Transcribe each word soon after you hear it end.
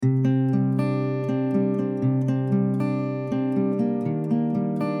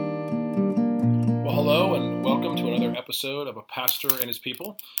episode of A Pastor and His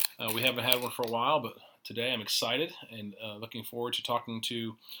People. We haven't had one for a while, but today I'm excited and looking forward to talking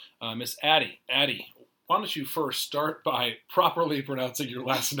to Miss Addie. Addie, why don't you first start by properly pronouncing your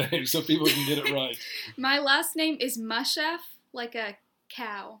last name so people can get it right? My last name is Mushef, like a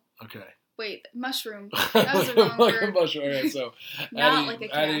cow. Okay. Wait, mushroom. That was the wrong word. Mushroom. All right, so Not Addie, like a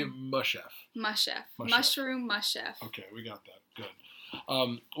cow. Addie Mushef. Mushef. Mushroom Mushef. Okay, we got that.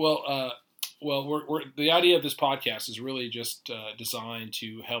 Good. We're the idea of this podcast is really just designed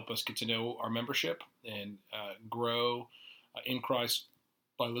to help us get to know our membership and grow in Christ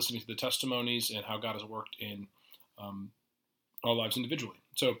by listening to the testimonies and how God has worked in our lives individually.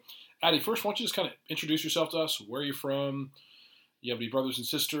 So, Addie, first, why don't you just kind of introduce yourself to us? Where are you from? You have any brothers and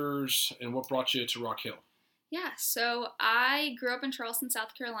sisters? And what brought you to Rock Hill? Yeah, so I grew up in Charleston,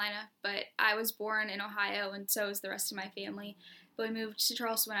 South Carolina, but I was born in Ohio, and so is the rest of my family. But we moved to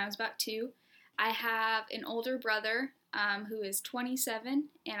Charleston when I was about 2. I have an older brother who is 27,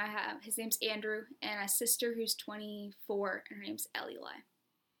 and his name's Andrew, and a sister who's 24, and her name's Ellie.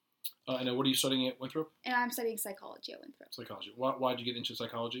 And what are you studying at Winthrop? And I'm studying psychology at Winthrop. Psychology. Why did you get into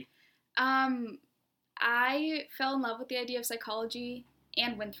psychology? I fell in love with the idea of psychology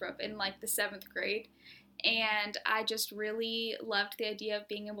and Winthrop in like the 7th grade, and I just really loved the idea of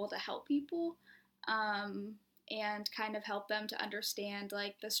being able to help people and kind of help them to understand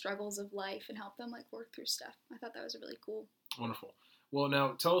like the struggles of life and help them like work through stuff. I thought that was really cool. Wonderful. Well, now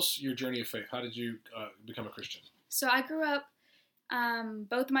tell us your journey of faith. How did you become a Christian? So I grew up,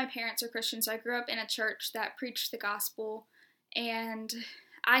 both of my parents are Christians, so I grew up in a church that preached the gospel, and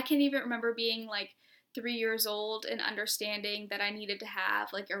I can even remember being like 3 years old and understanding that I needed to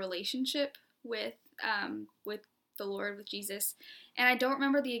have like a relationship with the Lord, with Jesus. And I don't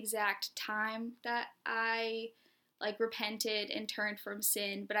remember the exact time that I like repented and turned from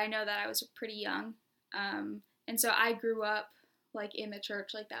sin, but I know that I was pretty young. And so I grew up like in the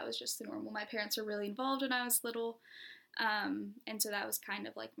church, like that was just the normal. My parents were really involved when I was little. And so that was kind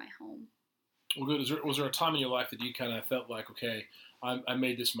of like my home. Well, good. Was there a time in your life that you kind of felt like, okay, I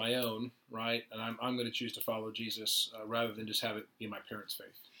made this my own, right? And I'm going to choose to follow Jesus rather than just have it be my parents'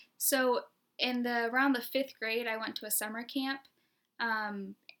 faith? So around the 5th grade, I went to a summer camp.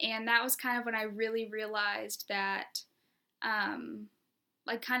 And that was kind of when I really realized that,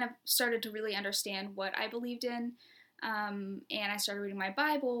 like kind of started to really understand what I believed in. And I started reading my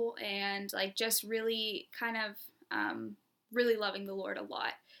Bible and like just really kind of, really loving the Lord a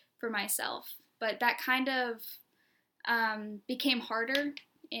lot for myself. But that kind of, became harder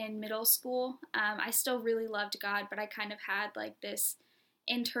in middle school. I still really loved God, but I kind of had like this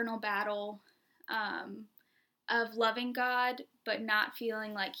internal battle, of loving God, but not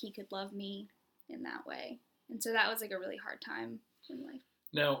feeling like He could love me in that way. And so that was like a really hard time in life.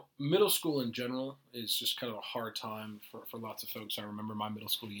 Now, middle school in general is just kind of a hard time for lots of folks. I remember my middle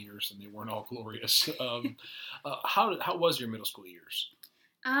school years, and they weren't all glorious. How was your middle school years?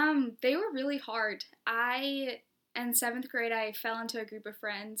 They were really hard. In 7th grade, I fell into a group of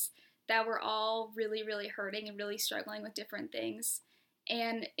friends that were all really, really hurting and really struggling with different things.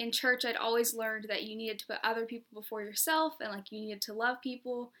 And in church, I'd always learned that you needed to put other people before yourself and like you needed to love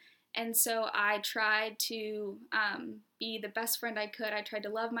people. And so I tried to be the best friend I could. I tried to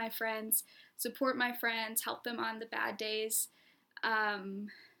love my friends, support my friends, help them on the bad days.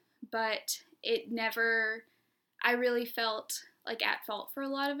 But I really felt like at fault for a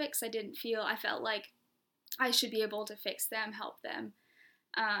lot of it because I felt like I should be able to fix them, help them.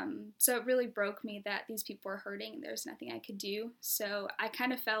 So it really broke me that these people were hurting and there's nothing I could do. So I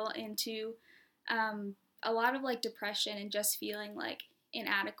kind of fell into a lot of like depression and just feeling like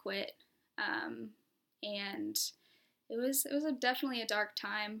inadequate. And it was definitely a dark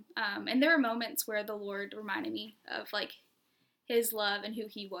time. And there were moments where the Lord reminded me of like His love and who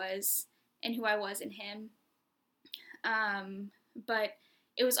He was and who I was in Him. But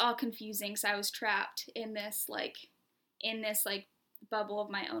it was all confusing. So I was trapped in this bubble of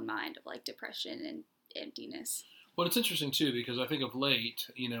my own mind of like depression and emptiness. Well, it's interesting too because I think of late,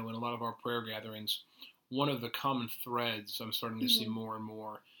 in a lot of our prayer gatherings, one of the common threads I'm starting to see more and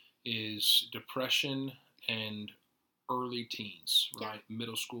more is depression and early teens, right? Yeah.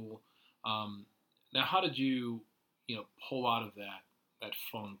 Middle school. Now, how did you, pull out of that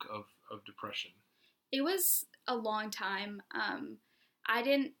funk of depression? It was a long time. I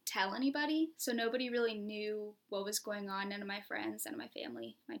didn't tell anybody, so nobody really knew what was going on. None of my friends, none of my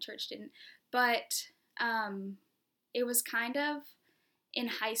family, my church didn't. But it was kind of in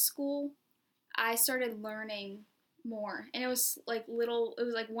high school, I started learning more. And it was like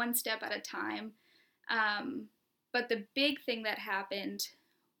one step at a time. But the big thing that happened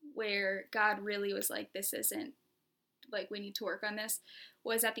where God really was like, this isn't like, we need to work on this,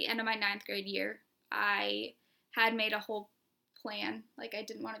 was at the end of my 9th grade year. I had made a whole plan. Like, I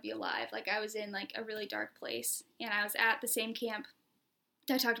didn't want to be alive. Like, I was in, like, a really dark place. And I was at the same camp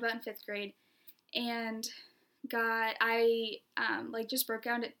that I talked about in 5th grade. And I just broke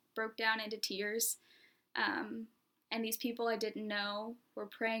down into tears. And these people I didn't know were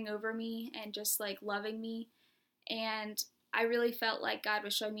praying over me and just, like, loving me. And I really felt like God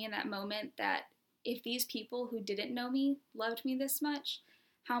was showing me in that moment that if these people who didn't know me loved me this much,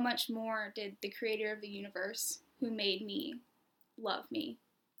 how much more did the creator of the universe, who made me, love me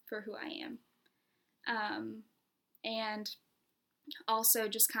for who I am. And also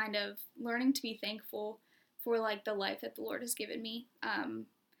just kind of learning to be thankful for, like, the life that the Lord has given me.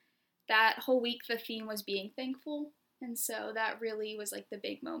 That whole week the theme was being thankful, and so that really was, like, the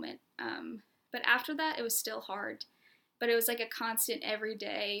big moment. But after that, it was still hard. But it was, like, a constant every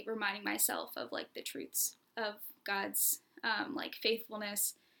day reminding myself of, like, the truths of God's, like,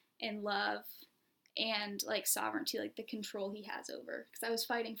 faithfulness and love and, like, sovereignty, like, the control he has over. Because I was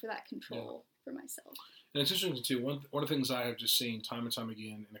fighting for that control for myself. And it's interesting, too. One of the things I have just seen time and time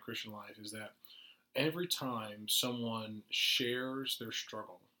again in the Christian life is that every time someone shares their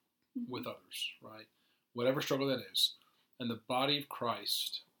struggle with others, right, whatever struggle that is, and the body of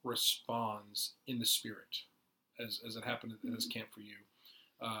Christ responds in the Spirit, as it happened at this camp for you,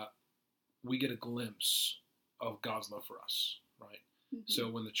 we get a glimpse of God's love for us, right? Mm-hmm. So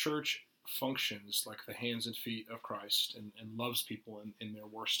when the church functions like the hands and feet of Christ and loves people in their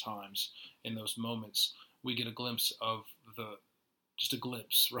worst times, in those moments, we get a glimpse of just a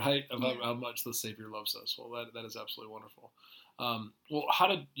glimpse, right, of how much the Savior loves us. Well, that is absolutely wonderful. Well, how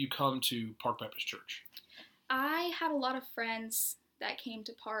did you come to Park Baptist Church? I had a lot of friends that came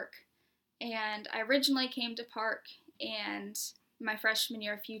to Park, and I originally came to Park and my freshman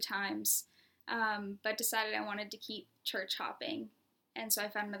year a few times, but decided I wanted to keep church hopping, and so I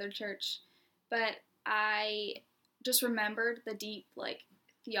found another church. But I just remembered the deep, like,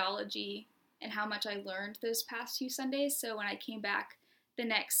 theology and how much I learned those past few Sundays. So when I came back the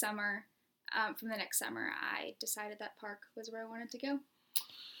next summer, I decided that Park was where I wanted to go.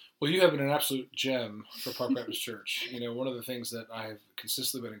 Well, you have been an absolute gem for Park Baptist Church. You know, one of the things that I've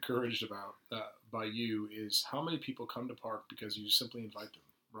consistently been encouraged about by you is how many people come to Park because you simply invite them,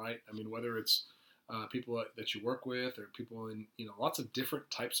 right? I mean, whether it's people that you work with or people in, lots of different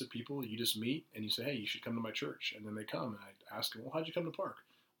types of people you just meet and you say, hey, you should come to my church. And then they come and I ask them, well, how'd you come to Park?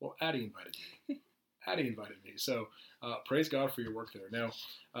 Well, Addie invited me. Addie invited me. So praise God for your work there. Now,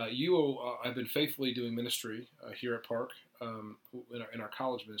 you have been faithfully doing ministry here at Park in our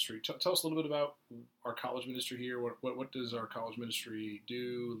college ministry. Tell us a little bit about our college ministry here. What does our college ministry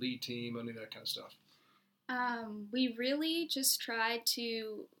do, lead team, any of that kind of stuff? We really just try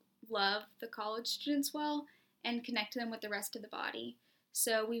to love the college students well and connect them with the rest of the body.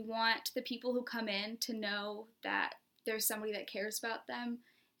 So we want the people who come in to know that there's somebody that cares about them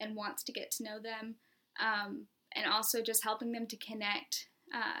and wants to get to know them, and also just helping them to connect,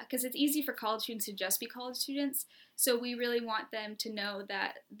 because it's easy for college students to just be college students, so we really want them to know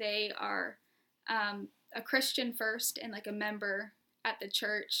that they are a Christian first and, like, a member at the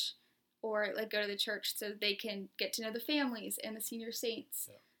church, or, like, go to the church so they can get to know the families and the senior saints,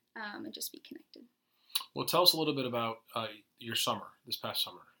 and just be connected. Well, tell us a little bit about your summer, this past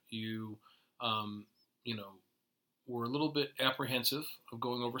summer. You, were a little bit apprehensive of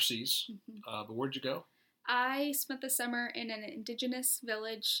going overseas, but where'd you go? I spent the summer in an indigenous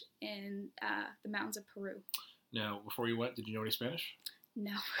village in the mountains of Peru. Now, before you went, did you know any Spanish?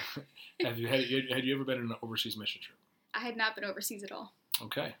 No. Had you ever been on an overseas mission trip? I had not been overseas at all.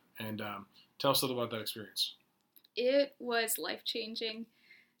 Okay, and tell us a little about that experience. It was life-changing.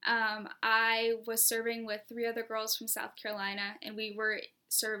 I was serving with 3 other girls from South Carolina, and we were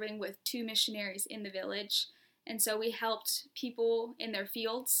serving with 2 missionaries in the village. And so we helped people in their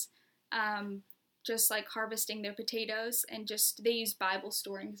fields, just like harvesting their potatoes, and they used Bible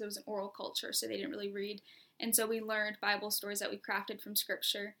storying because it was an oral culture, so they didn't really read. And so we learned Bible stories that we crafted from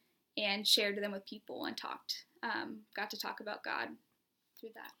Scripture and shared them with people and got to talk about God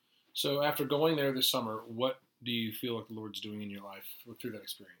through that. So after going there this summer, what do you feel like the Lord's doing in your life through that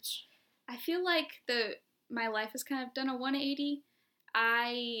experience? I feel like my life has kind of done a 180.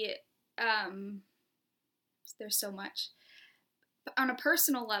 There's so much. But on a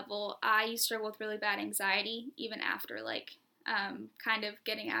personal level, I struggle with really bad anxiety, even after, like, kind of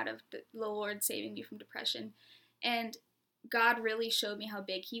getting out of the Lord saving me from depression. And God really showed me how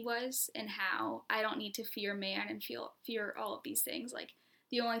big he was and how I don't need to fear man and fear all of these things. Like,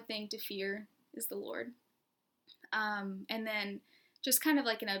 the only thing to fear is the Lord. And then just kind of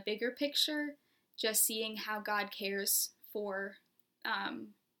like in a bigger picture, just seeing how God cares for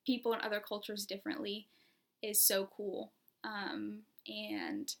people in other cultures differently is so cool.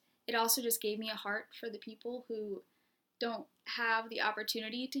 And it also just gave me a heart for the people who don't have the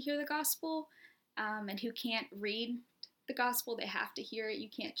opportunity to hear the gospel, and who can't read the gospel. They have to hear it. You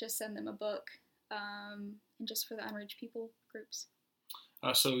can't just send them a book. And just for the unreached people groups.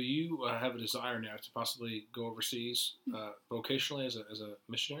 So you have a desire now to possibly go overseas vocationally as a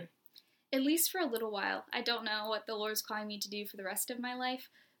missionary? At least for a little while. I don't know what the Lord's calling me to do for the rest of my life,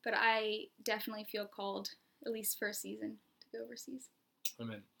 but I definitely feel called, at least for a season, to go overseas.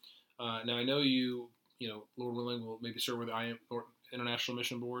 Amen. Now I know you Lord willing, will maybe serve with the International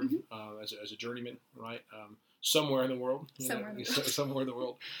Mission Board as a journeyman, right? Somewhere in the world. Somewhere in the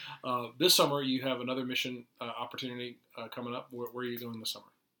world. This summer you have another mission opportunity coming up. Where are you going this summer?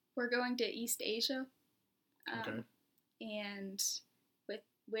 We're going to East Asia. Okay. And with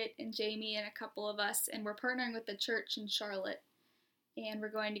Whit and Jamie and a couple of us, and we're partnering with the church in Charlotte, and we're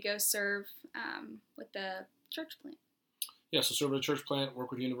going to go serve with the church plant. Yeah, so serve at a church plant,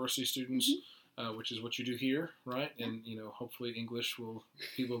 work with university students, which is what you do here, right? And hopefully people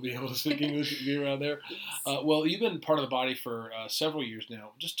will be able to speak English be around there. Yes. Well, you've been part of the body for several years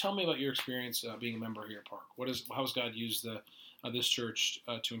now. Just tell me about your experience being a member here at Park. How has God used this church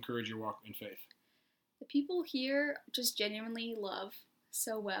to encourage your walk in faith? The people here just genuinely love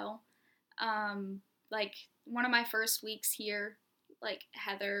so well. Like one of my first weeks here, like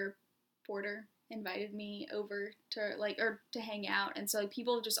Heather Porter invited me over to hang out, and so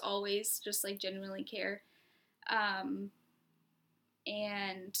people just always just like genuinely care,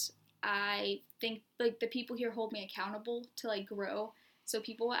 and I think like the people here hold me accountable to like grow. So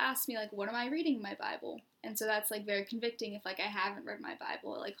people will ask me like, what am I reading in my Bible? And so that's like very convicting if like I haven't read my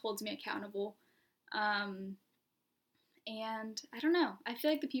Bible. It like holds me accountable. And I don't know, I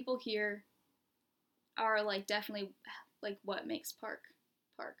feel like the people here are like definitely like what makes Park,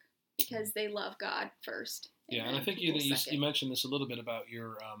 because they love God first. Yeah, and I think you mentioned this a little bit about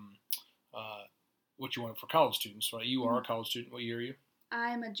your what you want for college students, right? You are a college student. What year are you?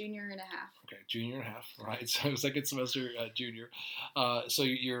 I'm a junior and a half. Okay, junior and a half, right? So second semester junior. So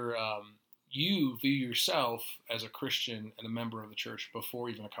you view yourself as a Christian and a member of the church before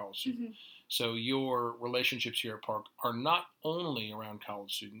even a college student. Mm-hmm. So your relationships here at Park are not only around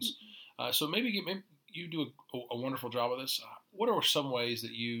college students. Mm-hmm. So maybe you do a wonderful job of this. What are some ways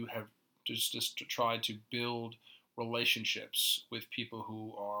that you have just tried to build relationships with people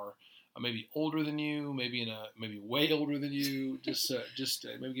who are maybe older than you, maybe way older than you? Just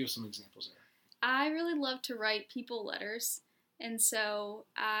maybe give some examples there. I really love to write people letters, and so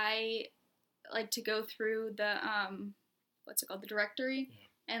I like to go through the the directory,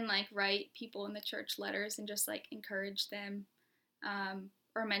 and like write people in the church letters and just like encourage them,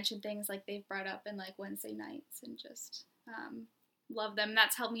 or mention things like they've brought up in like Wednesday nights, and just love them.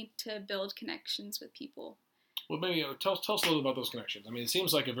 That's helped me to build connections with people. Well, maybe tell us a little about those connections. I mean, it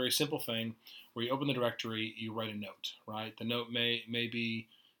seems like a very simple thing where you open the directory, you write a note, right? The note may be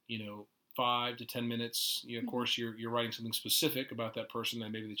 5 to 10 minutes. Of course, you're writing something specific about that person,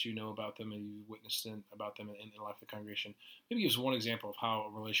 and maybe that you know about them and you witnessed about them in the life of the congregation. Maybe give us one example of how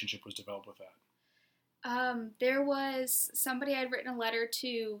a relationship was developed with that. There was somebody I'd written a letter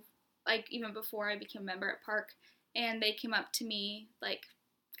to, like even before I became a member at Park, and they came up to me like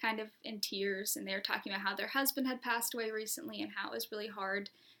kind of in tears, and they were talking about how their husband had passed away recently and how it was really hard,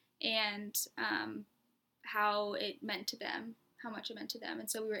 and how it meant to them, how much it meant to them. And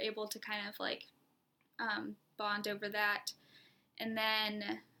so we were able to kind of like bond over that. And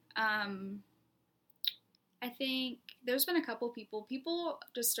then I think there's been a couple people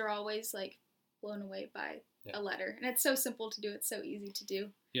just are always like blown away by a letter. And it's so simple to do. It's so easy to do.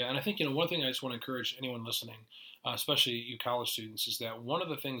 Yeah, and I think, one thing I just want to encourage anyone listening, especially you college students, is that one of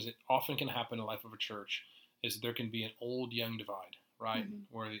the things that often can happen in the life of a church is that there can be an old-young divide, right? Mm-hmm.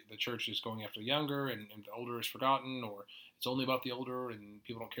 Where the church is going after the younger, and the older is forgotten, or it's only about the older and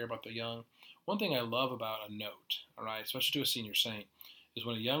people don't care about the young. One thing I love about a note, all right, especially to a senior saint, is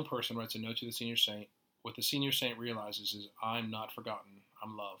when a young person writes a note to the senior saint, what the senior saint realizes is, I'm not forgotten,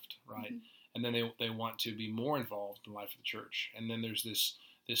 I'm loved, right? Mm-hmm. And then they want to be more involved in the life of the church. And then there's this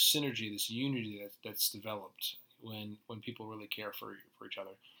synergy, this unity that's developed when people really care for each other.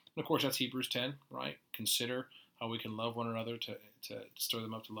 And of course, that's Hebrews 10, right? Consider how we can love one another to stir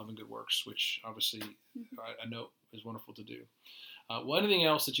them up to love and good works, which obviously I know is wonderful to do. Anything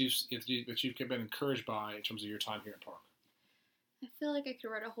else that you've been encouraged by in terms of your time here at Park? I feel like I could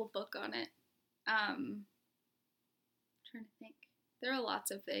write a whole book on it. Trying to think. There are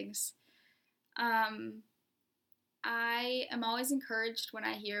lots of things. I am always encouraged when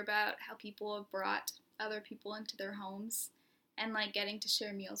I hear about how people have brought other people into their homes and like getting to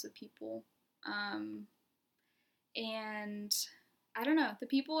share meals with people. Um, and I don't know, the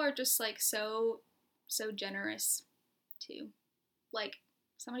people are just like so generous too. Like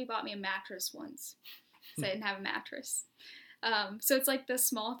somebody bought me a mattress once, so I didn't have a mattress. So it's like the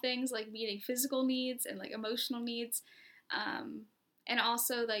small things like meeting physical needs and like emotional needs, and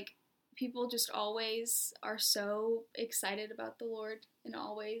also like people just always are so excited about the Lord and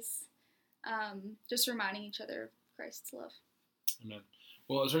always just reminding each other of Christ's love. Amen.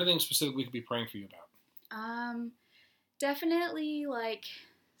 Well, is there anything specific we could be praying for you about? Definitely like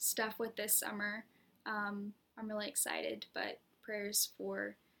stuff with this summer. I'm really excited, but prayers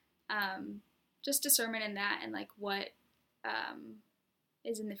for just discernment in that and like what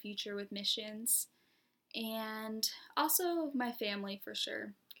is in the future with missions. And also my family for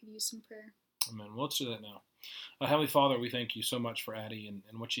sure could use some prayer. Amen. Well, let's do that now. Heavenly Father, we thank you so much for Addie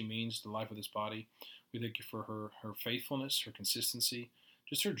and what she means to the life of this body. We thank you for her faithfulness, her consistency,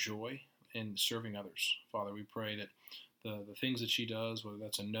 just her joy in serving others. Father, we pray that the things that she does, whether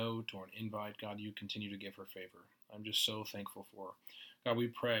that's a note or an invite, God, you continue to give her favor. I'm just so thankful for her. God, we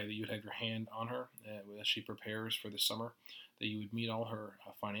pray that you would have your hand on her as she prepares for the summer, that you would meet all her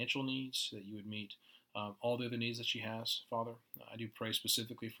financial needs, that you would meet all the other needs that she has, Father. I do pray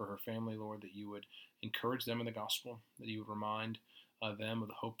specifically for her family, Lord, that you would encourage them in the gospel, that you would remind them of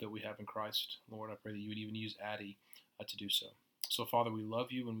the hope that we have in Christ. Lord, I pray that you would even use Addie to do so. So, Father, we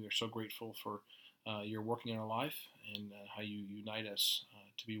love you and we are so grateful for your working in our life and how you unite us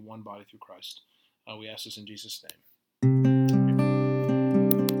to be one body through Christ. We ask this in Jesus' name.